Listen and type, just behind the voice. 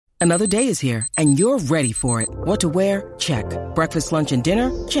Another day is here, and you're ready for it. What to wear? Check. Breakfast, lunch, and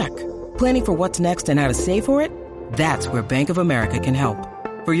dinner? Check. Planning for what's next and how to save for it? That's where Bank of America can help.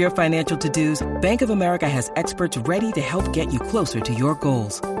 For your financial to-dos, Bank of America has experts ready to help get you closer to your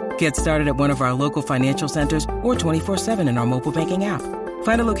goals. Get started at one of our local financial centers or 24/7 in our mobile banking app.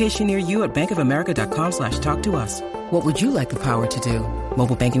 Find a location near you at bankofamerica.com/talktous. What would you like the power to do?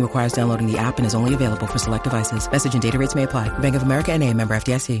 Mobile banking requires downloading the app and is only available for select devices. Message and data rates may apply. Bank of America N.A., member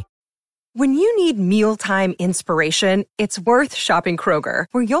FDIC. When you need mealtime inspiration, it's worth shopping Kroger,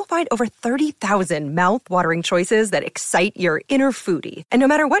 where you'll find over 30,000 mouth-watering choices that excite your inner foodie. And no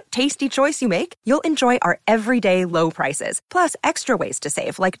matter what tasty choice you make, you'll enjoy our everyday low prices, plus extra ways to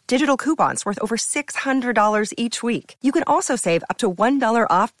save, like digital coupons worth over $600 each week. You can also save up to $1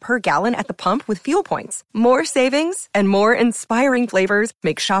 off per gallon at the pump with fuel points. More savings and more inspiring flavors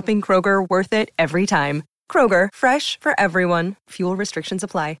make shopping Kroger worth it every time. Kroger, fresh for everyone. Fuel restrictions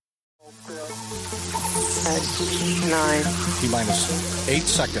apply. 9. T-minus 8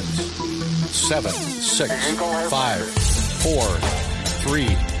 seconds. 7, 6, 5, 4,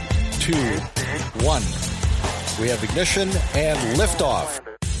 3, 2, 1. We have ignition and liftoff.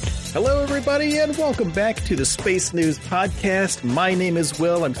 Hello, everybody, and welcome back to the Space News Podcast. My name is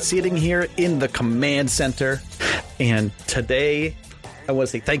Will. I'm sitting here in the command center, and today I want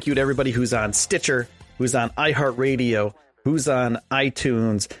to say thank you to everybody who's on Stitcher, who's on iHeartRadio, who's on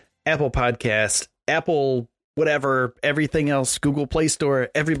iTunes, Apple Podcast, Apple, whatever, everything else, Google Play Store,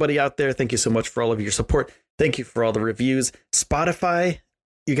 everybody out there. Thank you so much for all of your support. Thank you for all the reviews. Spotify,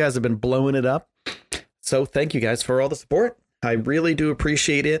 you guys have been blowing it up. So thank you guys for all the support. I really do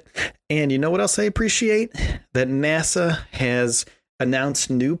appreciate it. And you know what else I appreciate? That NASA has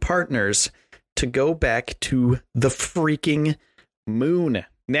announced new partners to go back to the freaking moon.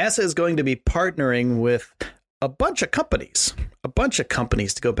 NASA is going to be partnering with a bunch of companies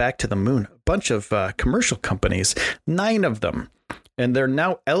to go back to the moon, a bunch of commercial companies, 9 of them. And they're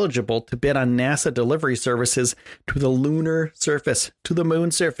now eligible to bid on NASA delivery services to the lunar surface, to the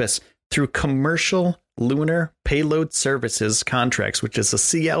moon surface, through commercial lunar payload services contracts, which is a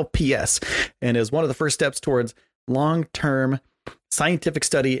CLPS, and is one of the first steps towards long-term scientific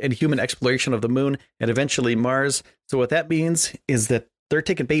study and human exploration of the moon and eventually Mars. So what that means is that they're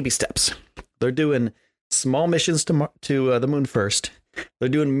taking baby steps. They're doing small missions to the moon first. They're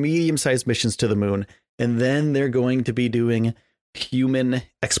doing medium-sized missions to the moon, and then they're going to be doing human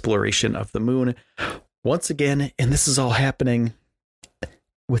exploration of the moon once again. And this is all happening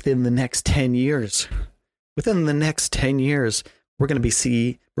within the next 10 years. Within the next 10 years, we're going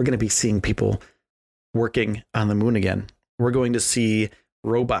to be seeing people working on the moon again. We're going to see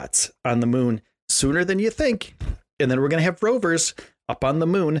robots on the moon sooner than you think, and then we're going to have rovers up on the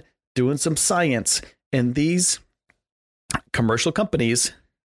moon doing some science. And these commercial companies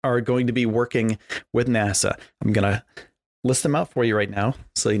are going to be working with NASA. I'm going to list them out for you right now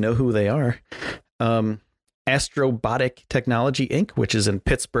so you know who they are. Astrobotic Technology, Inc., which is in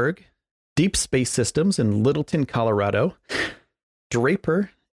Pittsburgh. Deep Space Systems in Littleton, Colorado.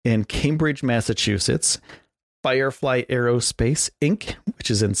 Draper in Cambridge, Massachusetts. Firefly Aerospace, Inc., which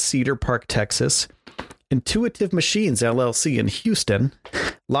is in Cedar Park, Texas. Intuitive Machines, LLC in Houston.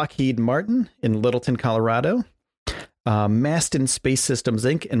 Lockheed Martin in Littleton, Colorado. Maston Space Systems,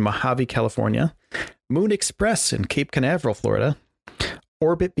 Inc. in Mojave, California. Moon Express in Cape Canaveral, Florida.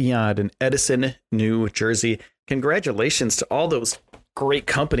 Orbit Beyond in Edison, New Jersey. Congratulations to all those great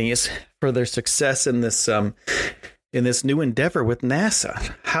companies for their success in this new endeavor with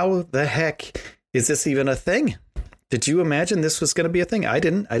NASA. How the heck is this even a thing? Did you imagine this was going to be a thing? I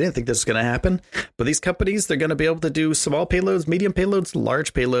didn't think this was going to happen. But these companies, they're going to be able to do small payloads, medium payloads,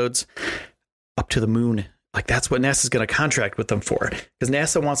 large payloads up to the moon. Like, that's what NASA's going to contract with them for. Because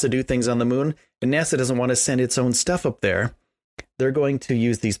NASA wants to do things on the moon, and NASA doesn't want to send its own stuff up there. They're going to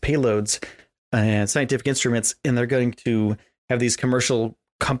use these payloads and scientific instruments, and they're going to have these commercial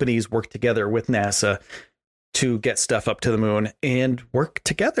companies work together with NASA to get stuff up to the moon and work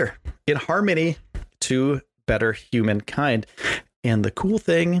together in harmony to better humankind. And the cool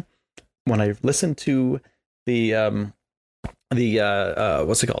thing, when I listened to the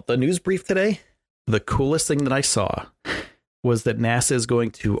what's it called, the news brief today, the coolest thing that I saw was that NASA is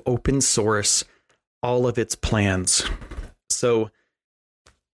going to open source all of its plans. So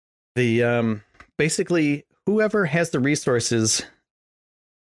the basically whoever has the resources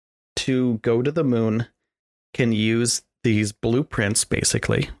to go to the moon can use these blueprints.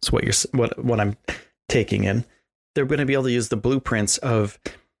 Basically, it's what I'm taking in. They're going to be able to use the blueprints of,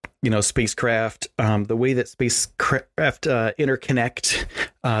 spacecraft, the way that spacecraft interconnect,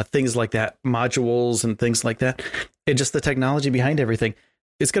 things like that, modules and things like that. And just the technology behind everything.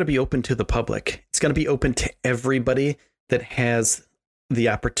 it's going to be open to the public. It's going to be open to everybody that has the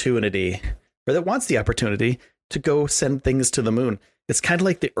opportunity or that wants the opportunity to go send things to the moon. It's kind of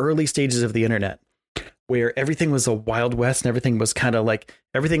like the early stages of the internet, where everything was a Wild West and everything was kind of like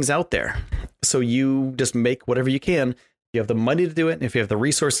everything's out there. So you just make whatever you can. You have the money to do it. And if you have the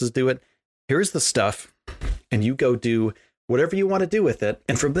resources to do it, here's the stuff. And you go do whatever you want to do with it.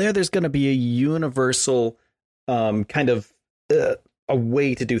 And from there, there's going to be a universal kind of a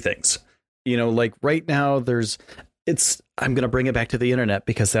way to do things. You know, like right now, I'm going to bring it back to the internet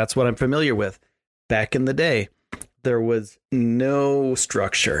because that's what I'm familiar with. Back in the day, there was no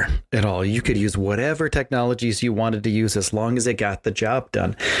structure at all. You could use whatever technologies you wanted to use as long as it got the job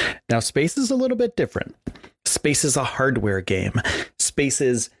done. Now, space is a little bit different. Space is a hardware game. Space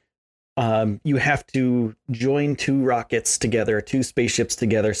is you have to join two rockets together, two spaceships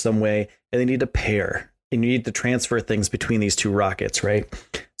together some way, and they need to pair. And you need to transfer things between these two rockets, right?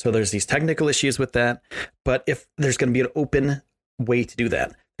 So there's these technical issues with that. But if there's going to be an open way to do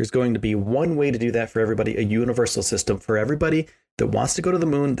that, there's going to be one way to do that for everybody, a universal system for everybody that wants to go to the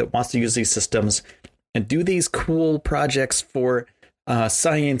moon, that wants to use these systems and do these cool projects for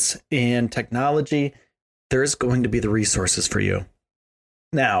science and technology. There's going to be the resources for you.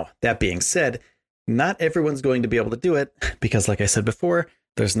 Now, that being said, not everyone's going to be able to do it because, like I said before,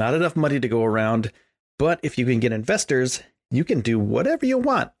 there's not enough money to go around. But if you can get investors, you can do whatever you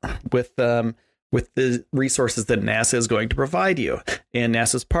want with the resources that NASA is going to provide you, and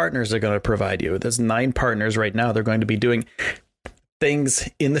NASA's partners are going to provide you. There's 9 partners right now. They're going to be doing things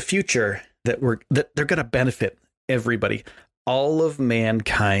in the future that they're going to benefit everybody, all of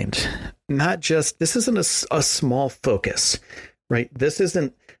mankind. Not just, this isn't a small focus, right? This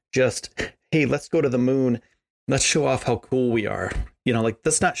isn't just, hey, let's go to the moon. Let's show off how cool we are. You know, like,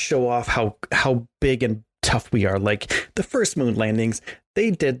 let's not show off how big and tough we are. Like the first moon landings,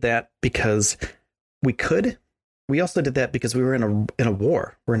 they did that because we could. We also did that because we were in a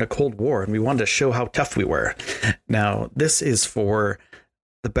war. We're in a Cold War, and we wanted to show how tough we were. Now, this is for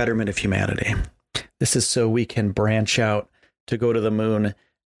the betterment of humanity. This is so we can branch out to go to the moon,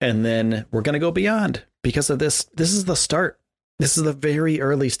 and then we're going to go beyond because of this. This is the start. This is the very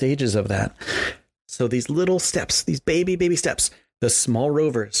early stages of that. So these little steps, these baby steps, the small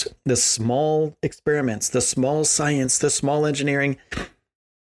rovers, the small experiments, the small science, the small engineering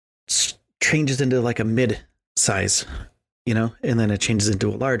changes into like a mid-size, you know, and then it changes into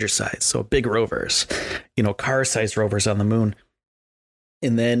a larger size. So big rovers, you know, car-sized rovers on the moon.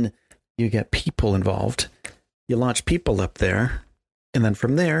 And then you get people involved. You launch people up there. And then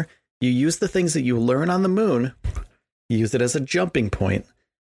from there, you use the things that you learn on the moon, you use it as a jumping point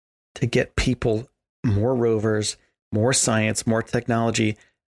to get people, more rovers, more science, more technology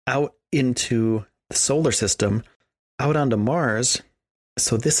out into the solar system, out onto Mars.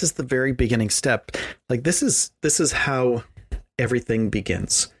 So this is the very beginning step. Like this is how everything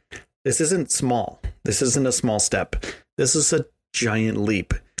begins. This isn't small. This isn't a small step. This is a giant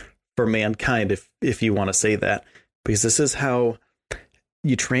leap for mankind, if you want to say that, because this is how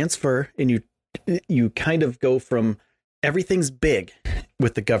you transfer and you kind of go from everything's big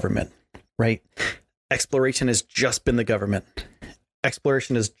with the government, right? Exploration has just been the government.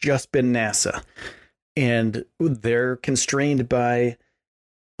 Exploration has just been NASA. And they're constrained by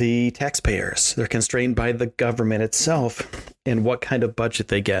the taxpayers. They're constrained by the government itself and what kind of budget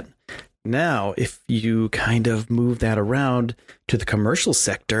they get. Now, if you kind of move that around to the commercial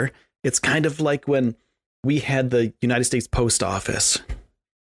sector, it's kind of like when we had the United States Post Office,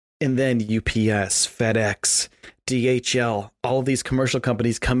 and then UPS, FedEx, DHL, all of these commercial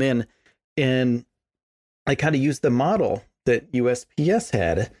companies come in, and I kind of used the model that USPS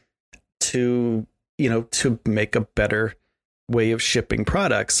had to make a better way of shipping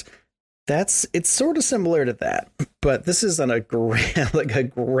products. It's sort of similar to that, but this is on a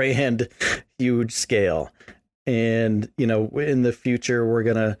grand, huge scale. And, you know, in the future, we're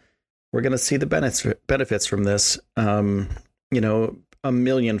going to see the benefits from this, you know, a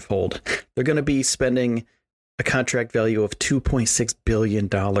millionfold. They're going to be spending a contract value of $2.6 billion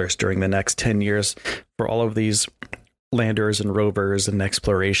during the next 10 years for all of these landers and rovers and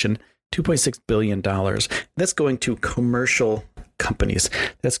exploration. $2.6 billion. That's going to commercial companies.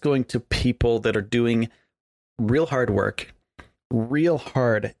 That's going to people that are doing real hard work, real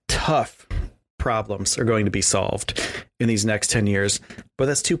hard, tough problems are going to be solved in these next 10 years. But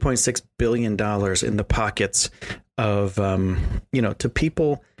that's $2.6 billion in the pockets of, to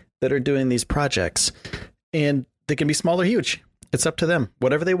people that are doing these projects. And they can be small or huge. It's up to them,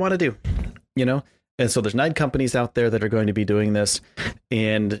 whatever they want to do, you know? And so there's 9 companies out there that are going to be doing this.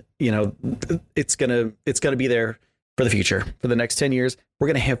 And, you know, it's going to be there for the future. For the next 10 years, we're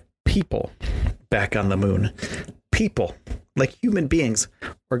going to have people back on the moon. People, like human beings,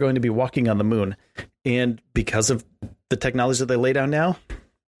 are going to be walking on the moon. And because of the technology that they lay down now,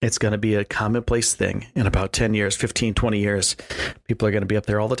 it's going to be a commonplace thing in about 10 years, 15, 20 years. People are going to be up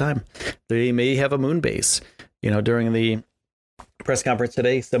there all the time. They may have a moon base. During the press conference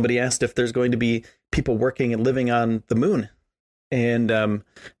today, somebody asked if there's going to be people working and living on the moon. And the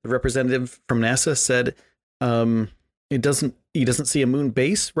representative from NASA said he doesn't see a moon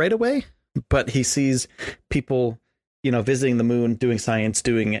base right away, but he sees people, visiting the moon, doing science,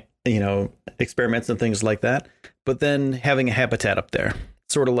 doing, experiments and things like that. But then having a habitat up there,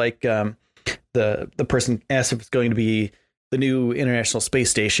 sort of like the person asked if it's going to be the new International Space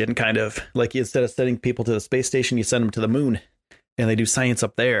Station, kind of like instead of sending people to the space station, you send them to the moon and they do science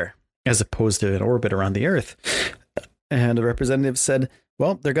up there as opposed to an orbit around the Earth. And the representative said,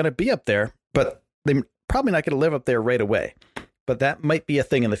 well, they're going to be up there, but they're probably not going to live up there right away. But that might be a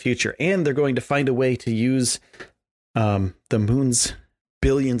thing in the future. And they're going to find a way to use the moon's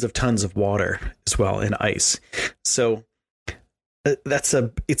billions of tons of water as well, and ice. So it's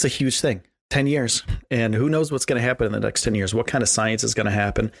a huge thing. 10 years. And who knows what's going to happen in the next 10 years? What kind of science is going to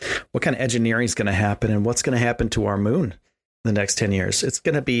happen? What kind of engineering is going to happen? And what's going to happen to our moon in the next 10 years? It's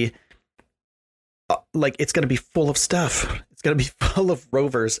going to be it's going to be full of stuff. It's going to be full of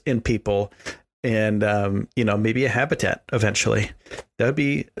rovers and people and, maybe a habitat eventually. That would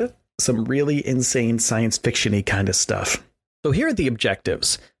be some really insane science fiction-y kind of stuff. So here are the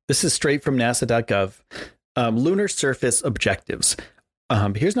objectives. This is straight from nasa.gov. Lunar surface objectives.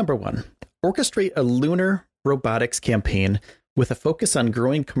 Here's number 1. Orchestrate a lunar robotics campaign with a focus on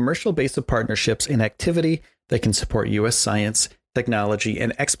growing commercial base of partnerships and activity that can support U.S. science, technology,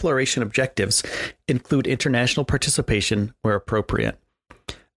 and exploration objectives, include international participation where appropriate.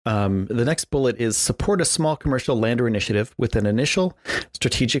 The next bullet is support a small commercial lander initiative with an initial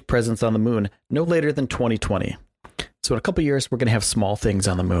strategic presence on the moon no later than 2020. So in a couple of years, we're going to have small things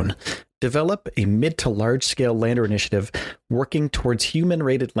on the moon. Develop a mid to large scale lander initiative working towards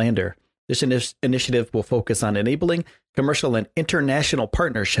human-rated lander. This initiative will focus on enabling commercial and international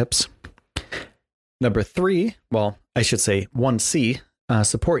partnerships. Number 3, 1C,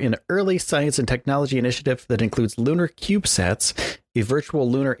 support an early science and technology initiative that includes lunar CubeSats, a virtual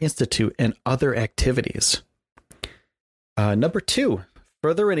lunar institute, and other activities. Number 2,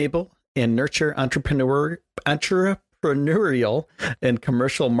 further enable and nurture entrepreneurial and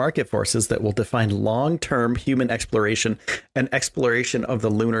commercial market forces that will define long-term human exploration and exploration of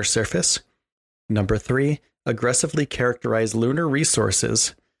the lunar surface. Number 3, aggressively characterize lunar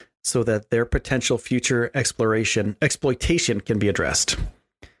resources so that their potential future exploitation can be addressed.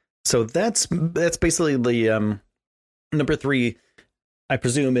 So that's basically the number 3, I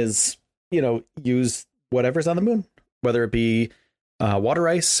presume, is, use whatever's on the moon, whether it be water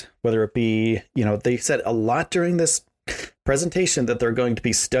ice, whether it be, they said a lot during this presentation that they're going to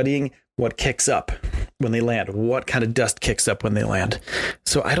be studying what kicks up when they land, what kind of dust kicks up when they land.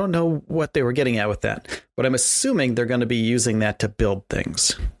 So I don't know what they were getting at with that, but I'm assuming they're going to be using that to build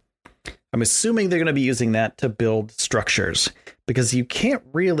things. I'm assuming they're going to be using that to build structures, because you can't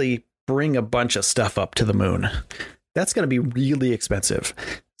really bring a bunch of stuff up to the moon. That's going to be really expensive.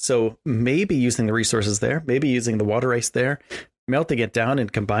 So maybe using the resources there, maybe using the water ice there, melting it down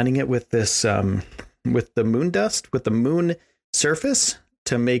and combining it with this, with the moon dust, with the moon surface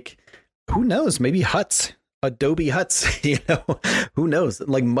to make, who knows, maybe huts, adobe huts, who knows,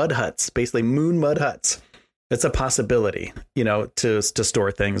 like mud huts, basically moon mud huts. It's a possibility, to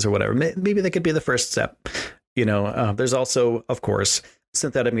store things or whatever. Maybe that could be the first step. There's also, of course,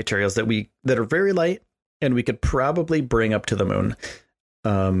 synthetic materials that are very light and we could probably bring up to the moon.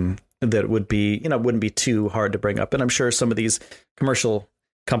 That would be, wouldn't be too hard to bring up. And I'm sure some of these commercial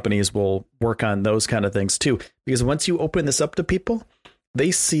companies will work on those kind of things too, because once you open this up to people,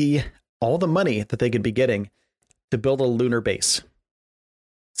 they see all the money that they could be getting to build a lunar base.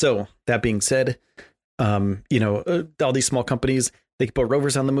 So that being said, all these small companies, they can put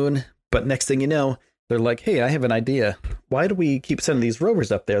rovers on the moon, but next thing you know, they're like, hey, I have an idea. Why do we keep sending these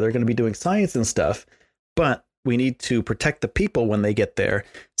rovers up there? They're going to be doing science and stuff, but we need to protect the people when they get there.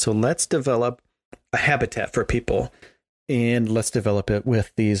 So let's develop a habitat for people, and let's develop it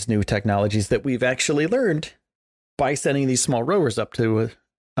with these new technologies that we've actually learned by sending these small rovers up to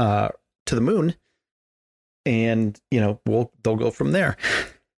the moon. And, they'll go from there.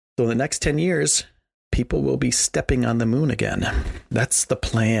 So in the next 10 years, people will be stepping on the moon again. That's the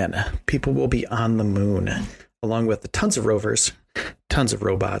plan. People will be on the moon, along with tons of rovers, tons of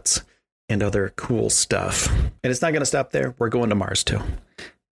robots, and other cool stuff. And it's not going to stop there. We're going to Mars too.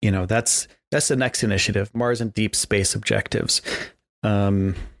 That's the next initiative, Mars and deep space objectives.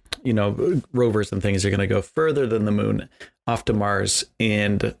 Rovers and things are going to go further than the moon, off to Mars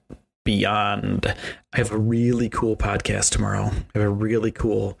and beyond. I have a really cool podcast tomorrow. I have a really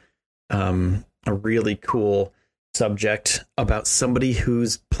cool subject about somebody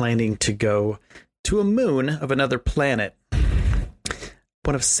who's planning to go to a moon of another planet,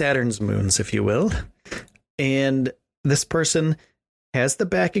 one of Saturn's moons, if you will. And this person has the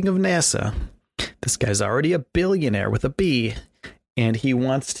backing of NASA. This guy's already a billionaire with a B, and he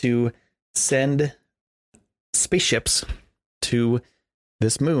wants to send spaceships to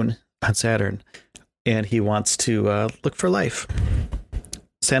this moon on Saturn, and he wants to look for life.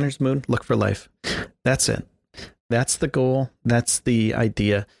 Saturn's moon, look for life. That's it. That's the goal. That's the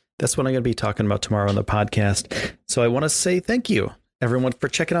idea. That's what I'm going to be talking about tomorrow on the podcast. So I want to say thank you, everyone, for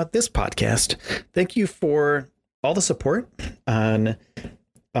checking out this podcast. Thank you for all the support on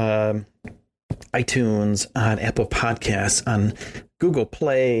iTunes, on Apple Podcasts, on Google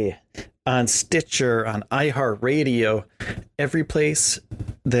Play, on Stitcher, on iHeartRadio, every place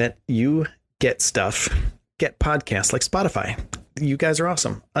that you get stuff, get podcasts, like Spotify. You guys are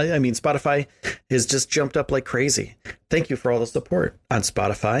awesome. I mean, Spotify has just jumped up like crazy. Thank you for all the support on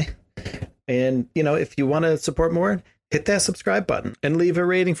Spotify. And, if you want to support more, hit that subscribe button and leave a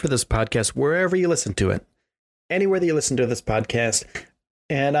rating for this podcast wherever you listen to it. Anywhere that you listen to this podcast,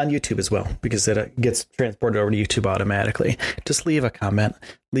 and on YouTube as well, because it gets transported over to YouTube automatically. Just leave a comment,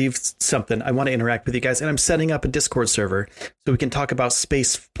 leave something. I want to interact with you guys. And I'm setting up a Discord server so we can talk about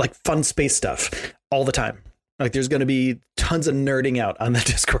space, like fun space stuff all the time. Like there's going to be tons of nerding out on the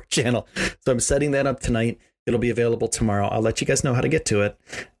Discord channel. So I'm setting that up tonight. It'll be available tomorrow. I'll let you guys know how to get to it.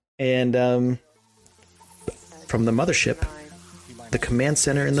 And from the mothership, the command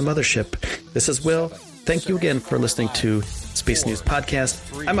center in the mothership, this is Will. Thank you again for listening to Space News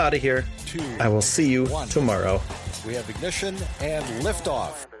Podcast. I'm out of here. I will see you tomorrow. We have ignition and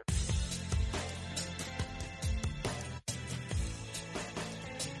liftoff.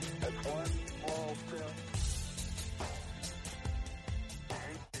 That's one.